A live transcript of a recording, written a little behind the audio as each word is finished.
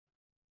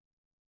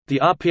The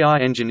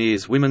RPI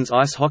Engineers women's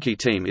ice hockey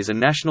team is a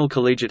National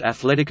Collegiate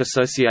Athletic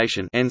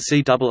Association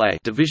 (NCAA)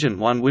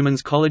 Division I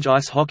women's college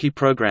ice hockey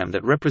program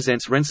that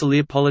represents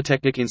Rensselaer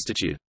Polytechnic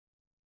Institute.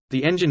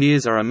 The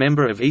Engineers are a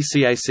member of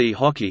ECAC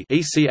Hockey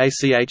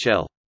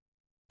 (ECACHL).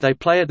 They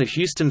play at the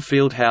Houston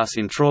Field House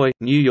in Troy,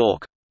 New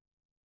York.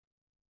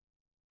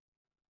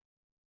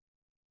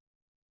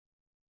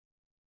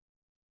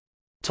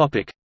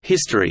 Topic: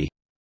 History.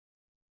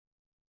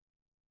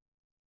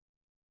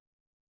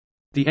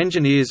 The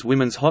Engineers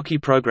women's hockey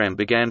program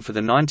began for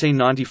the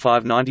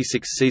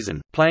 1995–96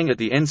 season, playing at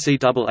the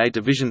NCAA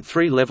Division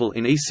III level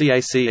in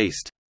ECAC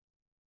East.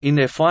 In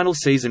their final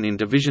season in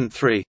Division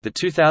III, the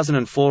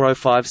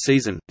 2004–05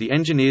 season, the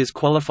Engineers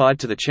qualified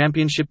to the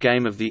championship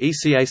game of the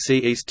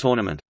ECAC East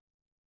tournament.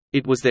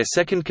 It was their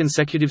second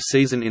consecutive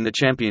season in the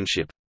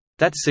championship.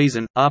 That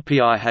season,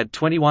 RPI had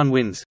 21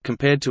 wins,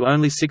 compared to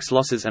only 6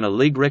 losses and a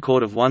league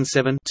record of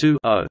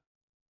 17-2-0.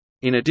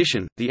 In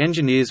addition, the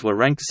Engineers were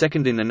ranked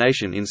second in the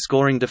nation in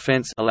scoring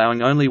defense,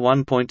 allowing only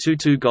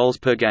 1.22 goals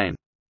per game.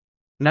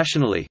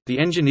 Nationally, the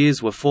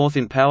Engineers were fourth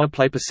in power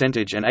play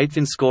percentage and eighth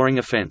in scoring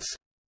offense.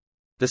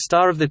 The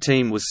star of the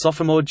team was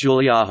sophomore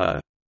Julie Aho.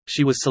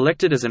 She was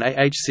selected as an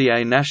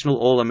AHCA National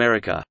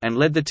All-America, and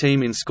led the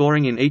team in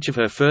scoring in each of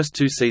her first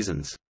 2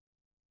 seasons.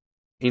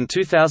 In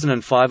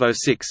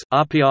 2005–06,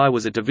 RPI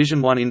was a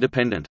Division I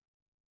independent.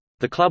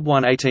 The club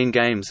won 18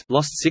 games,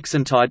 lost 6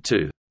 and tied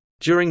 2.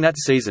 During that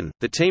season,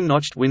 the team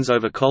notched wins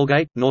over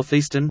Colgate,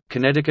 Northeastern,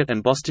 Connecticut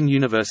and Boston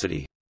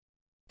University.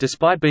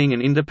 Despite being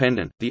an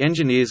independent, the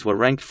Engineers were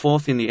ranked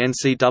 4th in the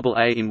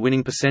NCAA in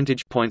winning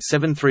percentage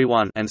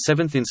 .731 and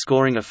 7th in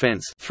scoring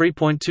offense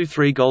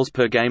 3.23 goals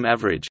per game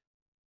average.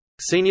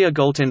 Senior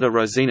goaltender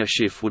Rosina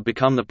Schiff would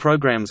become the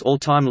program's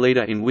all-time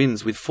leader in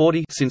wins with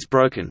 40 since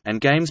broken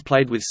and games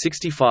played with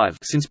 65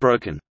 since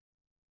broken.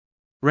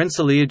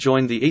 Rensselaer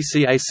joined the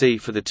ECAC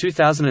for the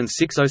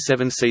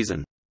 2006–07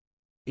 season.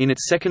 In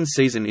its second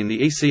season in the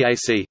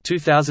ECAC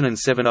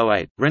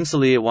 2007–08,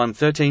 Rensselaer won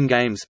 13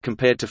 games,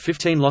 compared to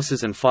 15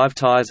 losses and 5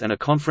 ties and a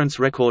conference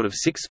record of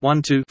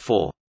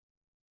 6-1-2-4.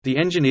 The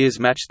Engineers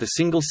matched the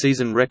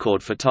single-season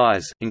record for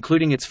ties,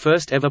 including its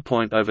first ever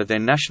point over their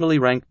nationally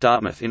ranked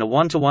Dartmouth in a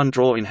 1-1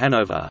 draw in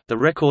Hanover. The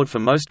record for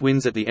most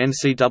wins at the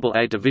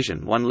NCAA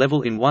Division I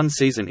level in one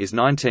season is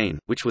 19,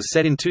 which was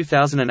set in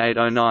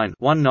 2008–09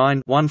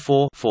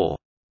 19-14-4.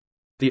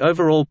 The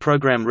overall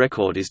program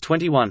record is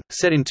 21,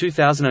 set in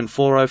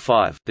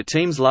 2004–05, the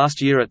team's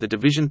last year at the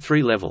Division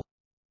III level.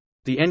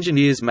 The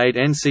Engineers made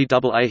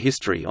NCAA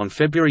history on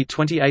February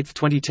 28,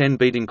 2010,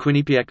 beating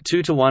Quinnipiac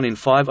 2–1 in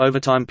 5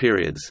 overtime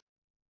periods.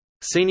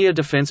 Senior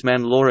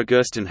defenseman Laura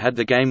Gersten had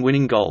the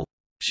game-winning goal.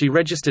 She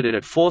registered it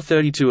at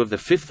 4:32 of the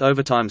 5th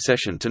overtime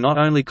session to not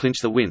only clinch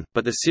the win,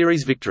 but the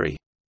series victory.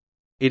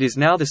 It is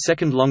now the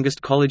second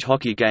longest college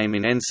hockey game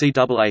in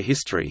NCAA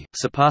history,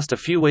 surpassed a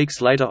few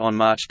weeks later on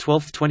March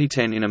 12,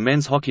 2010 in a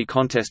men's hockey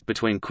contest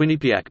between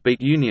Quinnipiac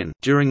beat Union.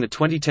 During the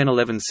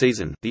 2010–11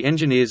 season, the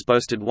Engineers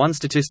boasted one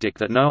statistic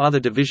that no other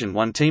Division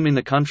I team in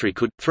the country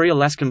could: 3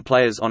 Alaskan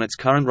players on its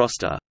current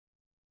roster.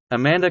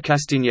 Amanda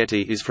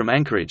Castagnetti is from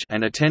Anchorage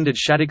and attended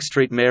Shattuck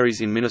St.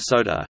 Mary's in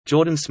Minnesota.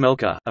 Jordan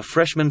Smelka, a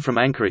freshman from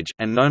Anchorage,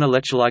 and Nona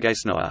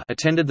Lechalaigaisnoa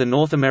attended the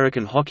North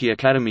American Hockey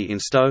Academy in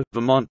Stowe,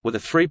 Vermont, were the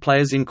 3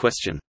 players in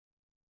question.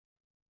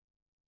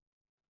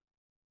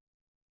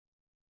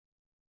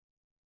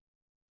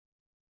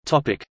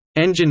 Topic: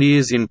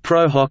 Engineers in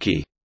pro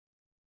hockey.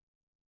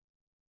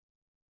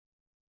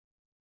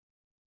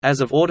 As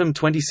of autumn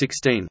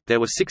 2016, there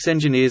were 6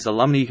 Engineers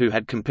alumni who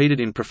had competed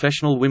in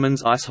professional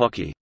women's ice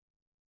hockey.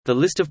 The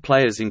list of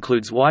players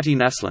includes Whitey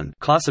Naslund,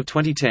 class of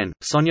 2010,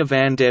 Sonia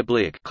van der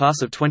Bleek,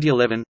 class of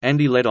 2011,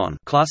 Andy Ledon,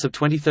 class of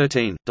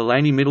 2013,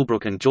 Delaney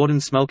Middlebrook and Jordan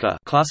Smelka,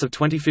 class of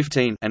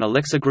 2015, and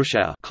Alexa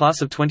Grushow,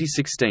 class of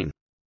 2016.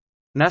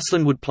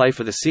 Naslund would play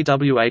for the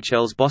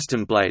CWHL's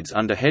Boston Blades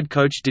under head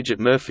coach Digit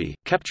Murphy,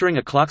 capturing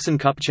a Clarkson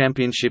Cup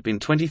championship in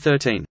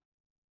 2013.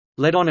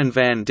 Ledon and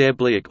van der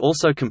Bleek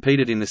also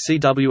competed in the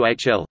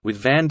CWHL, with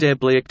van der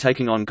Bleek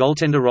taking on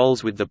goaltender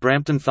roles with the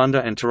Brampton Thunder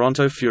and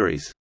Toronto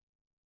Furies.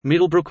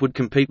 Middlebrook would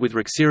compete with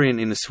Rexerian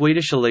in the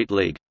Swedish Elite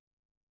League.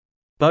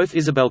 Both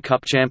Isabel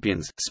Cup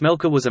champions,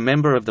 Smelka was a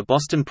member of the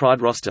Boston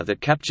Pride roster that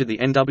captured the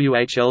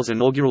NWHL's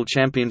inaugural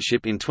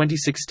championship in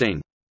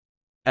 2016.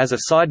 As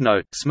a side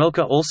note,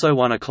 Smelka also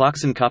won a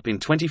Clarkson Cup in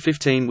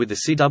 2015 with the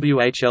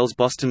CWHL's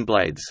Boston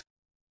Blades.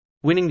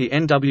 Winning the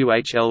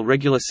NWHL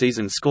regular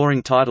season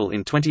scoring title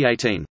in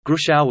 2018,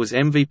 Grushow was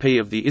MVP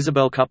of the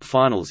Isabel Cup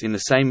finals in the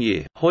same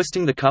year,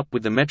 hoisting the cup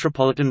with the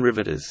Metropolitan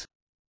Riveters.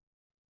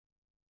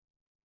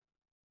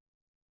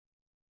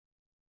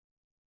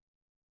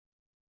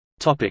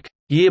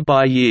 Year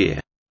by year.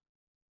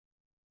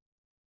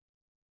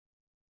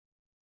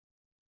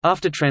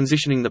 After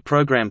transitioning the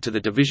program to the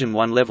Division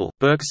I level,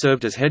 Burke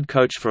served as head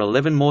coach for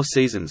 11 more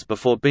seasons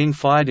before being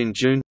fired in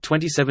June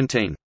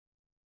 2017.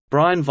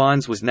 Brian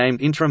Vines was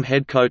named interim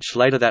head coach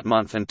later that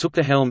month and took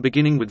the helm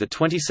beginning with the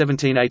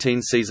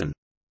 2017–18 season.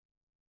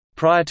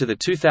 Prior to the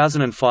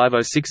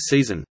 2005–06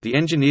 season, the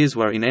Engineers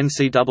were in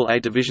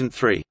NCAA Division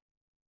III.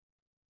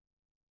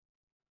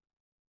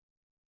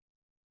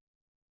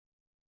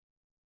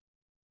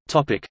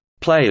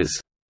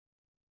 Players.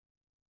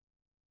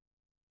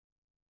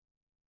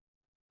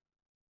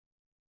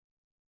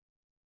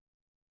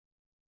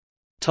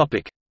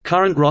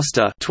 Current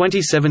roster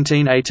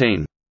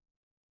 2017-18.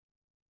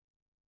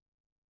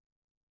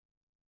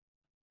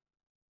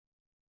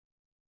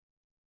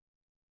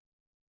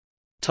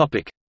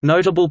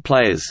 Notable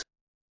players: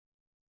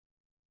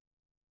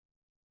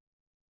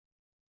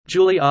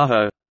 Julie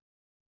Aho,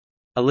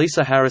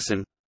 Elisa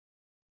Harrison,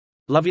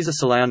 Lovísa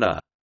Salander,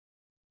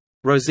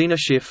 Rosina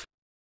Schiff,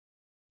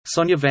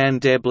 Sonja van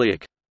der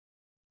Bleek,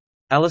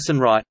 Alison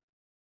Wright,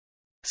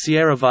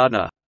 Sierra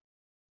Wagner.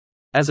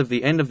 As of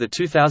the end of the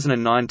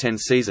 2009-10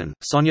 season,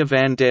 Sonja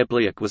van der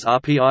Bleek was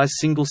RPI's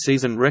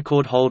single-season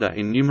record holder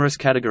in numerous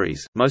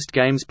categories: most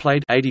games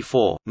played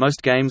 84,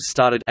 most games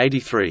started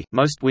 83,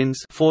 most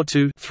wins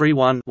 4-2,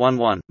 3-1,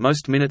 1-1,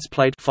 most minutes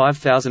played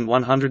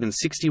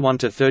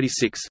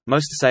 5161-36,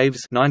 most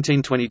saves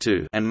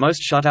 1922, and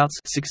most shutouts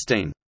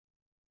 16.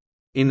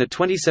 In the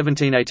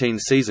 2017-18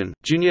 season,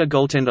 junior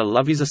goaltender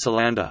Lovísa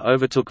Salander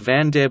overtook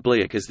van der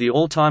Bleek as the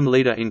all-time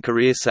leader in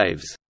career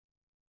saves.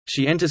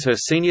 She enters her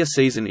senior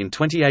season in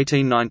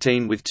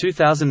 2018-19 with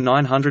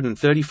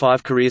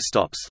 2,935 career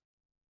stops.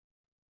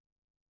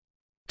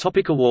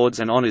 Topic: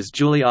 awards and honors.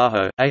 Julie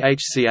Aho,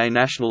 AHCA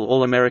National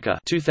All-America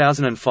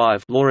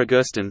 2005, Laura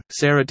Gersten,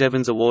 Sarah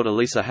Devons Award.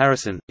 Elisa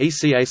Harrison,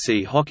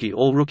 ECAC Hockey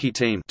All-Rookie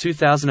Team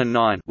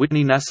 2009,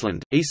 Whitney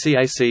Naslund,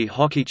 ECAC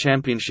Hockey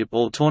Championship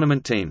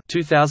All-Tournament Team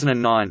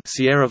 2009,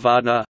 Sierra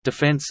Wagner,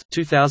 Defense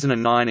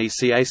 2009,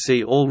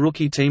 ECAC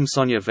All-Rookie Team.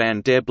 Sonja van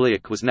der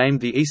Bleek was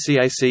named the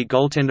ECAC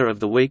Goaltender of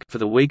the Week for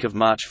the week of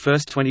March 1,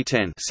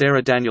 2010.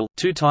 Sarah Daniel,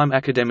 two-time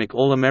Academic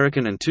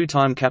All-American and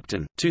two-time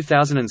Captain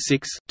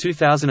 2006,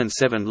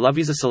 2007.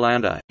 Lovísa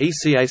Salander,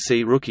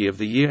 ECAC Rookie of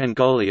the Year and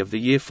Goalie of the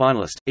Year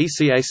finalist,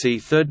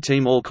 ECAC Third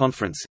Team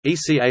All-Conference,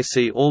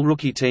 ECAC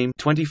All-Rookie Team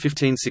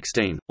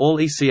 2015-16,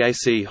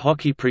 All-ECAC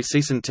Hockey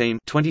Preseason Team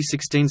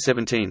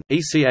 2016-17,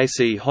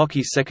 ECAC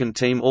Hockey Second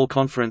Team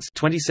All-Conference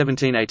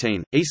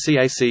 2017-18,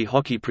 ECAC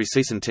Hockey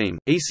Preseason Team,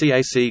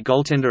 ECAC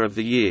Goaltender of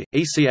the Year,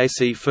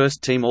 ECAC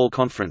First Team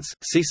All-Conference,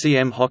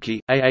 CCM Hockey,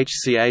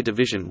 AHCA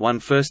Division I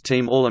First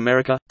Team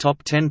All-America,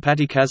 Top 10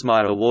 Patty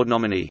Kazmaier Award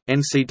nominee,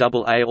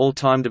 NCAA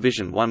All-Time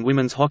Division I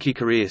Women's Hockey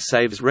Career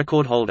Saves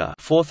Record holder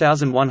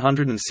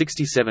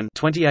 4,167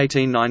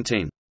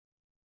 2018-19.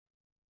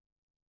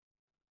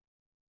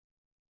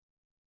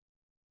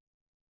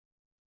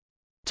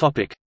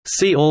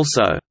 See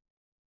also: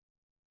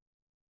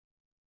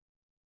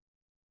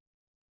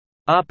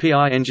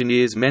 RPI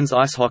Engineers men's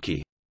ice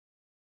hockey.